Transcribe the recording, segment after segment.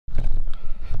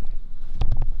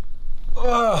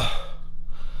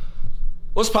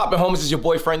What's poppin', homies? It's your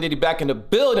boy Friend Diddy back in the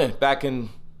building.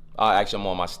 Actually, I'm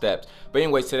on my steps. But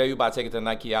anyways, today we about to take it to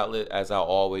Nike outlet as I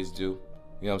always do. You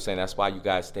know what I'm saying? That's why you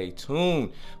guys stay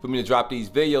tuned for me to drop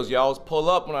these videos. You always pull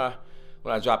up when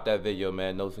I drop that video,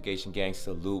 man. Notification gang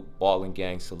salute, balling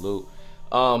gang salute.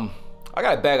 I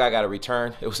got a bag I got to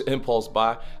return. It was an impulse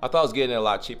buy. I thought I was getting it a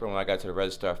lot cheaper. When I got to the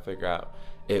register, I figured out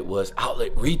it was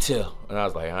outlet retail. And I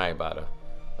was like, I ain't about to.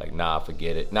 Like, nah,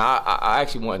 forget it. Nah, I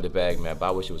actually wanted the bag, man, but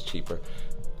I wish it was cheaper.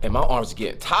 And my arms are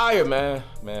getting tired, man.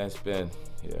 Man, it's been,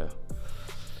 yeah.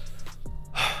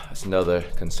 That's another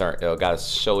concern. I got a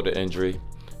shoulder injury,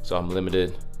 so I'm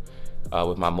limited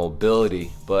with my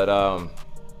mobility. But other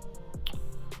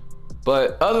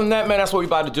than that, man, that's what we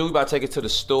about to do. We about to take it to the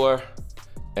store,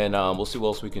 and we'll see what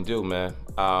else we can do, man.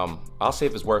 I'll see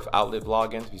if it's worth outlet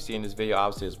vlogging. If you're seeing this video,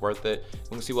 obviously it's worth it. We're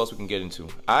gonna see what else we can get into.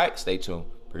 All right, stay tuned.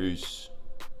 Peace.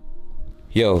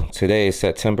 Yo, today is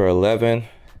September 11th.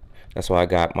 That's why I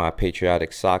got my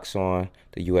patriotic socks on,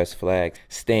 the U.S. flag.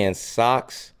 Stan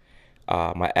socks,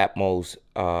 my Atmos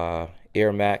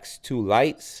Air Max 2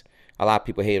 lights. A lot of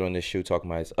people hate on this shoe, talking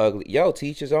about it's ugly. Yo, to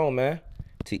each his own, man.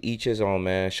 To each his own,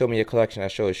 man. Show me your collection, I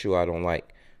show a shoe I don't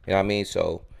like. You know what I mean?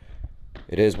 So,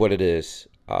 it is what it is.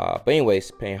 But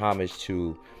anyways, paying homage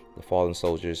to the fallen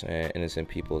soldiers and innocent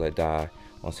people that died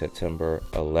on September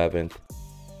 11th.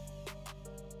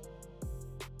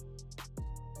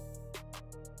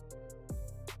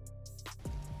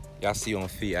 Y'all see on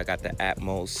feet, I got the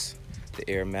Atmos, the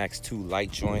Air Max 2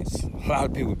 light joints. A lot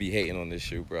of people be hating on this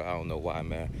shoe, bro. I don't know why,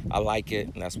 man. I like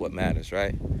it, and that's what matters,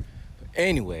 right? But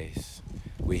anyways,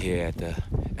 we here at the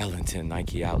Ellenton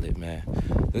Nike outlet, man.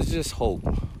 Let's just hope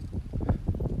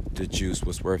the juice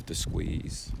was worth the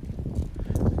squeeze.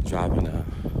 Driving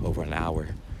over an hour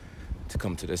to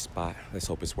come to this spot. Let's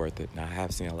hope it's worth it. Now, I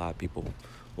have seen a lot of people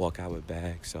walk out with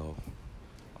bags, so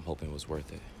I'm hoping it was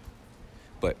worth it.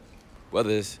 But whether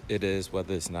it is,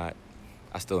 whether it's not,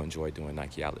 I still enjoy doing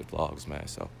Nike outlet vlogs, man.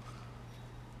 So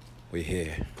we're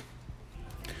here.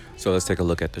 So let's take a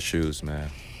look at the shoes, man.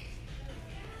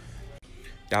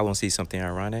 Y'all want to see something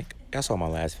ironic? Y'all saw my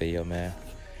last video, man.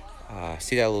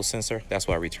 See that little sensor? That's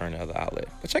why I returned the other outlet.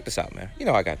 But check this out, man. You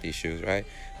know I got these shoes, right?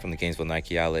 From the Gainesville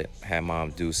Nike outlet. Had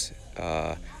Mom Deuce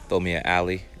throw me an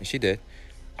alley, and she did.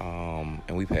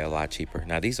 And we pay a lot cheaper.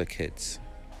 Now, these are kids.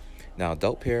 Now,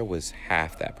 adult pair was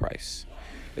half that price.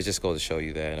 It just goes to show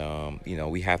you that, you know,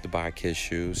 we have to buy kids'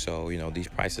 shoes. So, you know, these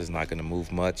prices not going to move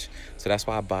much. So that's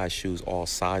why I buy shoes all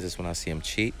sizes when I see them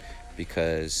cheap.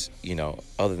 Because, you know,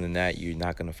 other than that, you're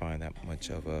not going to find that much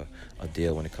of a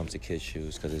deal when it comes to kids'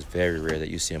 shoes. Because it's very rare that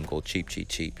you see them go cheap, cheap,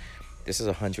 cheap. This is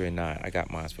 $109. I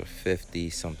got mine for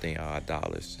 50-something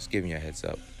dollars. Just giving you a heads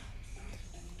up.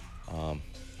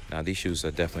 Now, these shoes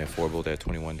are definitely affordable. They're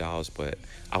 $21, but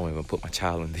I won't even put my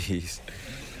child in these.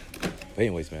 But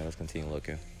anyways, man, let's continue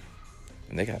looking.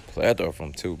 And they got plethora of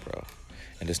them too, bro.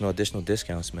 And there's no additional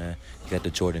discounts, man. You got the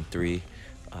Jordan 3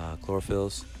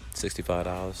 chlorophylls,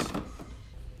 $65.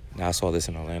 Now, I saw this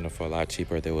in Orlando for a lot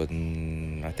cheaper. There was,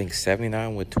 I think,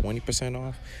 $79 with 20%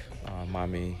 off.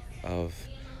 Remind me of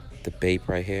the Bape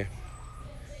right here.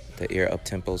 The Air up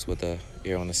tempos with the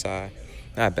Air on the side.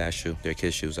 Not a bad shoe. They're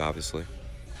kids' shoes, obviously.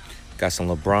 Got some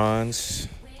LeBrons,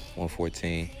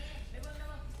 114,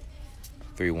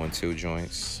 312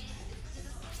 joints.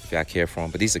 If y'all care for them,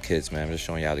 but these are kids, man. I'm just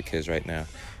showing y'all the kids right now.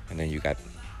 And then you got,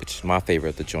 which is my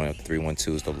favorite, the joint of the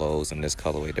 312s, the lows, and this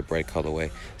colorway, the bread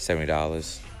colorway,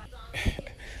 $70.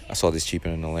 I saw this cheaper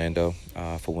in Orlando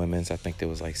for women's. I think there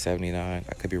was like $79.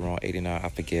 I could be wrong, $89. I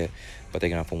forget, but they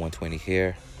got it for $120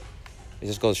 here. It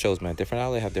just goes to shows, man. Different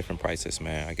outlets have different prices,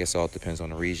 man. I guess it all depends on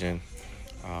the region.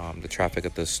 The traffic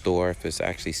at the store, if it's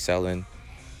actually selling.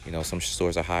 You know, some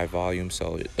stores are high volume,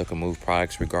 so they can move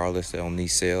products regardless. They don't need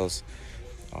sales.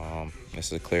 This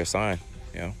is a clear sign,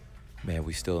 you know. Man,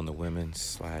 we still in the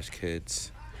women's /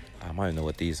 kids. I don't even know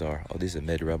what these are. Oh, these are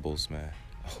Mid Rebels, man.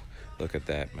 Oh, look at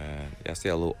that, man. Y'all see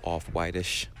a little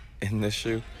off-whitish in this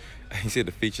shoe? You see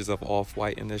the features of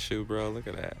off-white in this shoe, bro? Look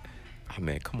at that. I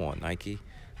mean, come on, Nike.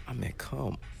 I mean,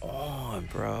 come on,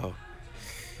 bro.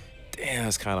 Damn,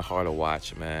 it's kind of hard to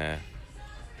watch, man.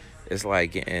 It's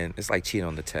like cheating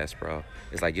on the test, bro.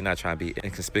 It's like you're not trying to be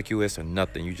inconspicuous or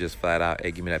nothing. You just flat out,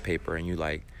 hey, give me that paper, and you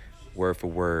like word for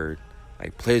word,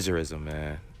 like plagiarism,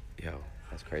 man. Yo,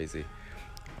 that's crazy.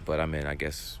 But I mean, I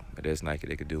guess it is Nike.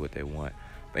 They could do what they want.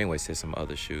 But anyways, here's some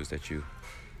other shoes that you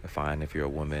find if you're a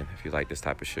woman, if you like this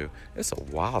type of shoe. It's a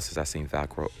while since I seen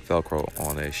Velcro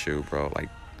on a shoe, bro. Like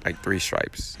 3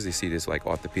 stripes. You see this like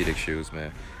orthopedic shoes,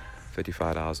 man.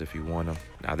 $55 if you want them.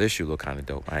 Now this shoe look kind of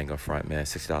dope. I ain't gonna front, man.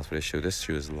 $60 for this shoe. This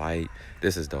shoe is light.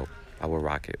 This is dope. I will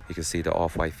rock it. You can see the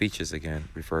off-white features again.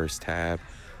 Reverse tab.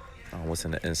 What's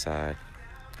in the inside?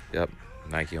 Yep,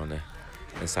 Nike on the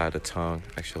inside of the tongue.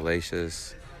 Extra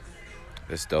laces.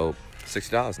 It's dope.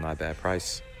 $60, not a bad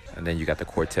price. And then you got the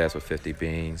Cortez with 50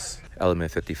 beans.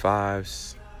 Element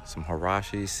 55s. Some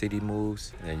Hirashis, City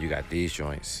Moves. And then you got these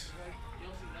joints.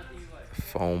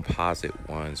 Foamposite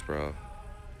ones, bro.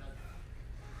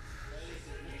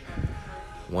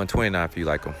 $129 if you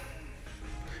like them.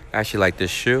 Actually like this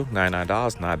shoe,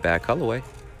 $99, not a bad colorway.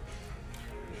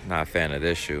 Not a fan of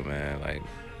this shoe, man. Like,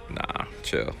 nah,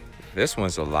 chill. This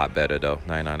one's a lot better though,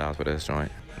 $99 for this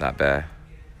joint. Not bad.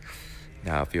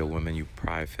 Now, if you're a woman, you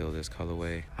probably feel this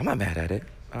colorway. I'm not mad at it.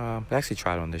 I actually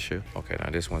tried on this shoe. Okay, now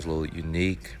this one's a little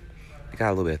unique. It got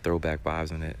a little bit of throwback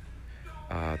vibes in it.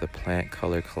 The Plant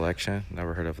Color Collection.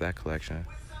 Never heard of that collection.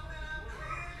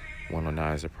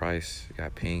 $109 is the price. You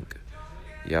got pink,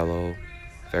 yellow,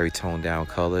 very toned down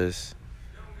colors.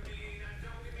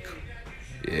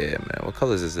 Yeah, man. What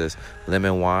colors is this?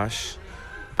 Lemon Wash,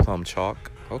 Plum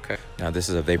Chalk. Okay. Now, this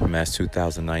is a Vapor Max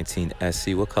 2019 SC.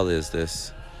 What color is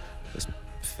this? This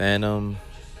Phantom.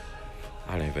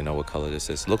 I don't even know what color this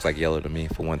is. It looks like yellow to me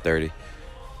for $130.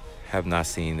 Have not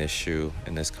seen this shoe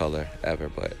in this color ever,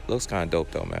 but it looks kind of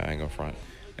dope though, man. I ain't gonna front.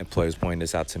 Employers pointing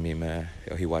this out to me, man.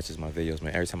 Yo, he watches my videos,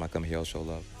 man. Every time I come here, he'll show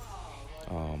love.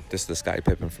 This is the Scottie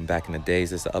Pippen from back in the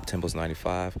days. This is the Up Tempos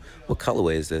 95. What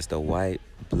colorway is this? The white,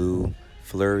 blue,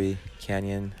 flurry,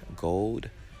 canyon, gold.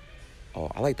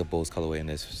 Oh, I like the Bulls colorway in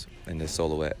this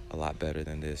silhouette a lot better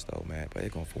than this though, man. But they're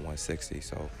going for $160,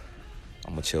 so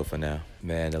I'm gonna chill for now.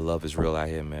 Man, the love is real out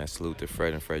here, man. Salute to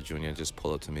Fred and Fred Jr. Just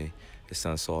pull up to me. His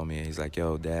son saw me and he's like,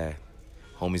 yo, Dad,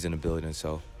 homie's in the building.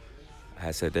 So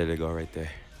I said, there they go right there.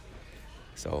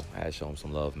 So I had to show him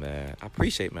some love, man. I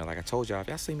appreciate, man. Like I told y'all, if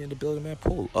y'all see me in the building, man,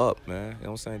 pull up, man. You know what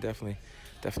I'm saying?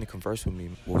 Definitely converse with me.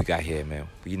 What we got here, man?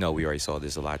 You know we already saw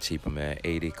this a lot cheaper, man.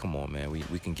 80, come on, man. We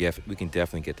can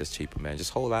definitely get this cheaper, man.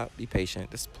 Just hold out, be patient.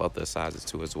 This plethora of sizes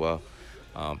too as well.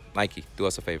 Nike, do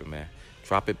us a favor, man.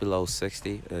 Drop it below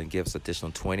 60 and give us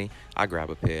additional 20. I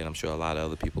grab a pair, and I'm sure a lot of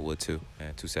other people would too.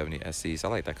 Man, 270 SCs. I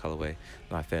like that colorway.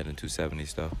 Not a fan of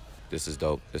 270s though. This is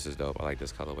dope. This is dope. I like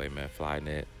this colorway, man.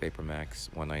 Flyknit, Vapor Max,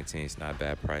 119. It's not a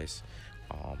bad price.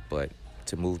 But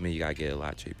to move me, you gotta get it a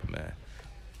lot cheaper, man.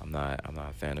 I'm not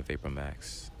a fan of Vapor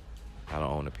Max. I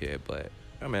don't own a pair, but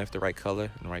I mean, if the right color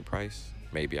and the right price,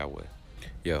 maybe I would.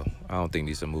 Yo, I don't think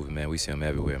these are moving, man. We see them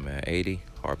everywhere, man. 80,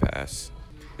 hard pass.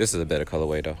 This is a better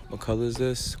colorway though. What color is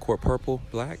this? Court purple,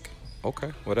 black.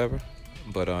 Okay, whatever.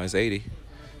 But it's 80.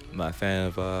 I'm not a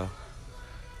fan of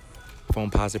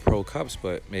Foamposite Pro cups,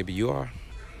 but maybe you are.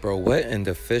 Bro, what in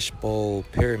the fishbowl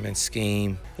pyramid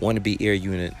scheme wannabe ear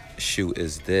unit shoe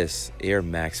is this? Air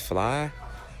Max Fly?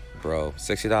 Bro,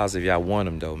 $60 if y'all want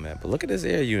them though, man. But look at this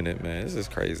air unit, man. This is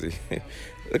crazy.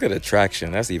 Look at the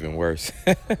traction. That's even worse.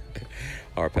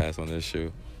 Hard pass on this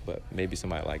shoe. But maybe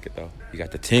somebody like it though. You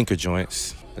got the Tinker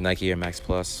joints, the Nike Air Max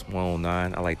Plus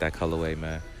 109. I like that colorway,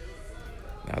 man.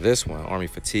 Now this one, Army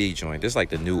Fatigue joint. This is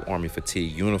like the new Army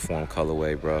Fatigue uniform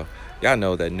colorway, bro. Y'all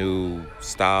know that new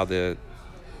style that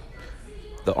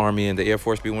the Army and the Air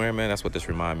Force be wearing, man. That's what this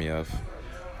remind me of.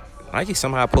 Nike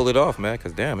somehow pulled it off, man,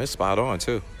 because damn, it's spot on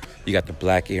too. You got the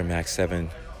black Air Max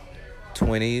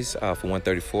 720s for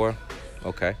 $134.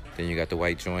 Okay. Then you got the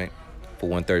white joint for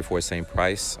 $134, same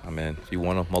price. I mean, if you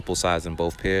want them, multiple sizes in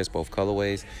both pairs, both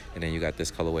colorways. And then you got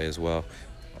this colorway as well.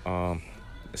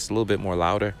 It's a little bit more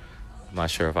louder. I'm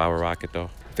not sure if I would rock it though.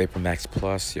 Vapor Max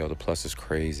Plus, yo, the Plus is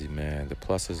crazy, man. The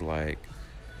Plus is like,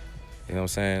 you know what I'm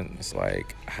saying? It's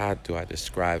like, how do I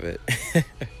describe it?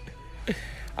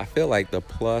 I feel like the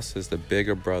Plus is the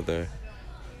bigger brother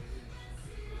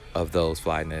of those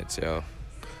Flyknits, yo.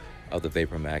 Of the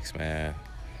Vapor Max, man.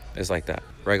 It's like that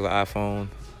regular iPhone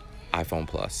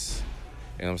Plus.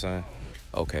 You know what I'm saying?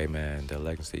 Okay, man, the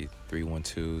Legacy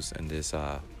 312s and this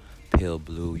pale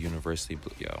blue, university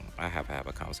blue. Yo, I have to have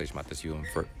a conversation about this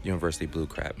university blue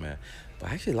crap, man. But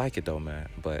I actually like it though, man.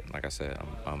 But like I said,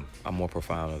 I'm more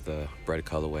profound of the bread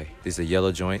colorway. These are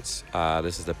yellow joints.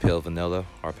 This is the pale vanilla.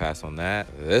 Hard pass on that.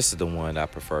 This is the one I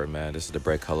prefer, man. This is the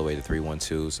bread colorway, the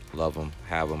 312s. Love them,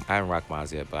 have them. I haven't rocked mine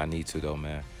yet, but I need to though,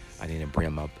 man. I need to bring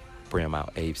them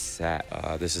out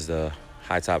ASAP. This is the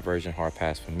high top version, hard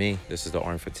pass for me. This is the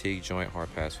Orange Fatigue joint,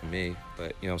 hard pass for me.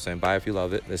 But you know what I'm saying, buy if you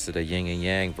love it. This is the yin and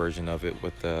yang version of it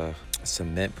with the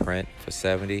cement print for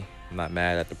 $70. I'm not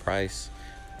mad at the price.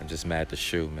 I'm just mad at the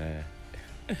shoe, man.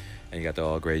 And you got the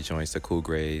all gray joints, the cool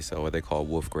grays, or what they call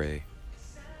wolf gray,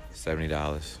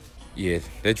 $70. Yeah,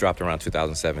 they dropped around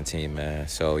 2017, man.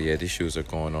 So yeah, these shoes are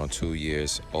going on 2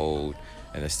 years old,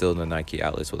 and they're still in the Nike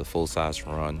outlets with a full size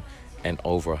run. and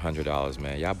over $100,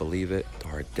 man. Y'all believe it? The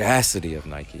audacity of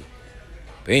Nike.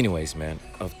 But anyways, man,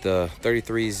 of the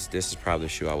 33s, this is probably the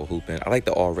shoe I will hoop in. I like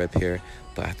the all red pair,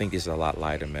 but I think it's a lot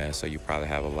lighter, man. So you probably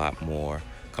have a lot more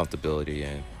comfortability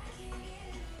and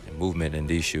movement in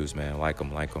these shoes, man. Like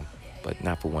them. But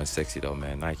not for 160 though,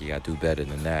 man. Nike got to do better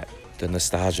than that. The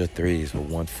Nostalgia 3s for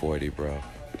 140, bro.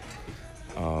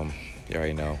 You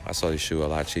already know. I saw this shoe a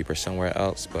lot cheaper somewhere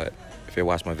else, but if you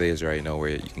watch my videos, you already know where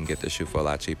you can get this shoe for a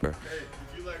lot cheaper. Hey,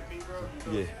 if you like me,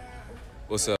 bro, yeah.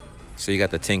 What's up? So you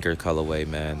got the Tinker colorway,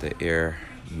 man. The Air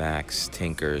Max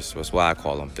Tinkers. That's why I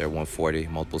call them. They're 140,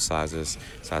 multiple sizes.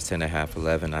 Size 10.5,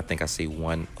 11. I think I see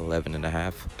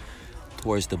 111.5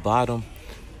 towards the bottom.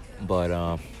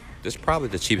 But this is probably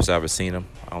the cheapest I've ever seen them.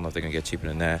 I don't know if they're gonna get cheaper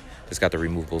than that. It's got the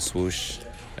removable swoosh,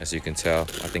 as you can tell.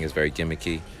 I think it's very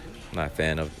gimmicky. I'm not a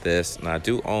fan of this. And I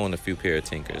do own a few pair of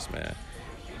Tinkers, man.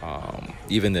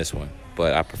 Even this one.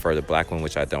 But I prefer the black one,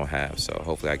 which I don't have. So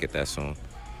hopefully I get that soon.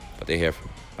 But they're here,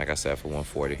 like I said, for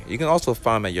 140. You can also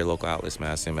find them at your local outlets,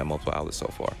 man. I've seen them at multiple outlets so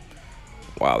far.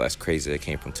 Wow, that's crazy. It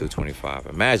came from $225.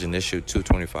 Imagine this shoe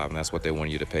 $225, and that's what they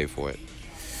want you to pay for it.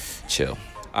 Chill.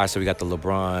 All right, so we got the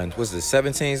LeBron. What's it,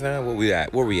 17s now?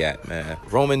 Where we at, man?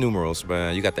 Roman numerals,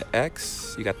 man. You got the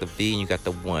X, you got the V, and you got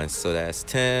the 1. So that's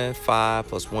 10, 5,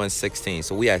 plus 1, 16.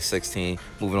 So we at 16,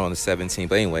 moving on to 17.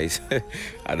 But anyways,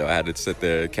 I know I had to sit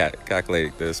there and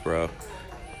calculate this, bro.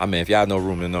 I mean, if y'all know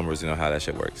room and numbers, you know how that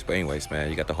shit works. But anyways,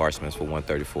 man, you got the Horsemen's for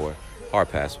 134. Hard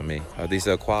pass for me. These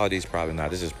are qualities, probably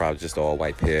not. This is probably just all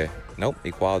white pair. Nope,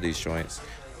 equalities joints.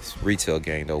 It's retail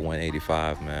gang, though,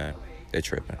 185, man. They're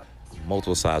tripping.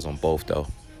 Multiple size on both, though.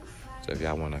 So if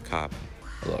y'all want to cop,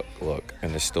 look.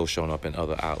 And they're still showing up in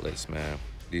other outlets, man.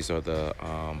 These are the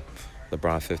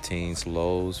LeBron 15s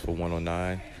lows for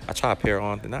 109. I tried a pair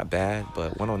on. They're not bad,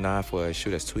 but 109 for a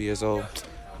shoe that's 2 years old,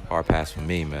 hard pass for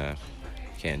me, man.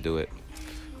 Can't do it.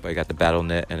 But you got the Battle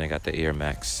Net and they got the Air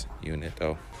Max unit,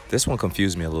 though. This one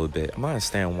confused me a little bit. I don't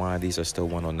understand why these are still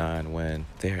 109 when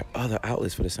there are other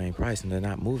outlets for the same price and they're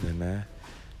not moving, man.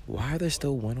 Why are they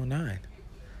still 109?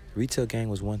 Retail gang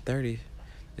was 130.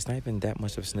 It's not even that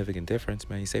much of a significant difference,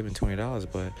 man. You're saving $20,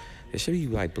 but it should be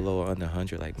like below or under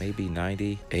 100, like maybe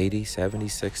 90, 80, 70,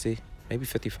 60, maybe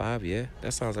 55. Yeah,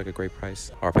 that sounds like a great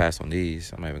price. Hard pass on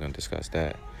these. I'm not even gonna discuss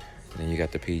that. And then you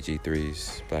got the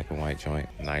PG3s, black and white joint,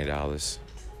 $90.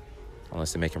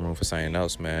 Unless they're making room for something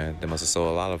else, man. They must have sold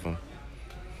a lot of them.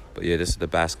 But yeah, this is the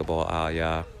basketball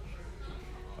Aliyah.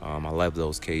 I love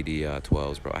those KD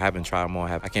 12s, bro. I haven't tried them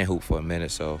on. I can't hoop for a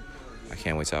minute, so I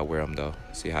can't wait till I wear them, though.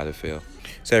 See how they feel.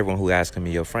 So everyone who asking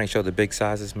me, yo, Frank, show the big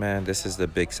sizes, man. This is the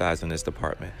big size in this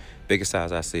department. Biggest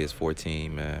size I see is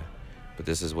 14, man. But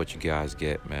this is what you guys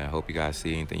get, man. Hope you guys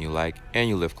see anything you like and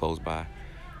you live close by.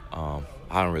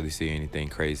 I don't really see anything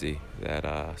crazy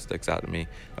that sticks out to me.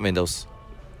 I mean, those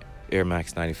Air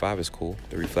Max 95 is cool,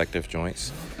 the reflective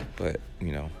joints. But,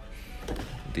 you know,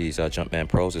 these Jumpman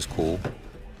Pros is cool.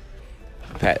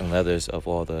 Patent leathers of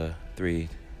all the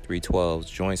 312s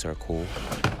joints are cool,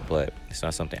 but it's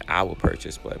not something I would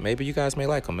purchase. But maybe you guys may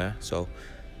like them, man. So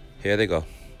here they go,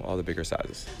 all the bigger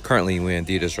sizes. Currently we're in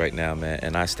Adidas right now, man,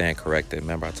 and I stand corrected.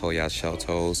 Remember I told y'all shell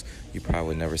toes, you probably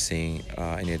would never seen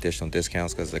any additional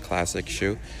discounts because it's a classic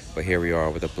shoe. But here we are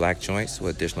with the black joints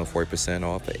with additional 40%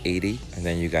 off at 80, and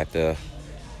then you got the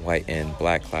white and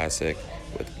black classic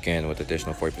with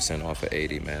additional 40% off at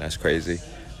 80, man. That's crazy.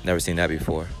 Never seen that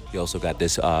before. You also got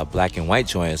this black and white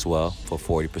joint as well for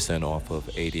 40% off of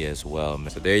 80 as well, man.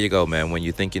 So there you go, man. When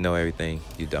you think you know everything,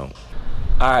 you don't.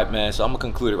 All right, man, so I'm gonna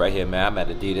conclude it right here, man. I'm at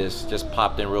Adidas, just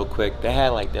popped in real quick. They had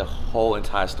like their whole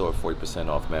entire store 40%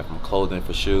 off, man, from clothing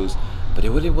for shoes. But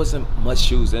there really wasn't much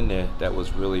shoes in there that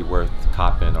was really worth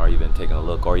copping or even taking a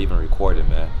look or even recording,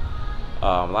 man.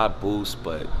 A lot of boosts,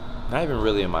 but not even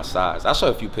really in my size. I saw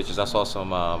a few pictures. I saw some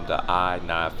the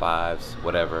I-95s,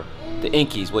 whatever. The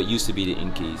Inkies, what used to be the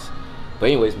Inkies. But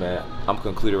anyways, man, I'm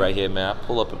concluded right here, man.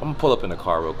 I'm gonna pull up in the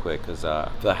car real quick because I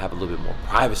feel I have a little bit more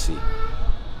privacy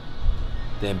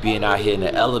than being out here in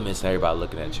the elements and everybody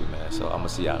looking at you, man. So I'm gonna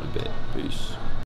see y'all in a bit. Peace.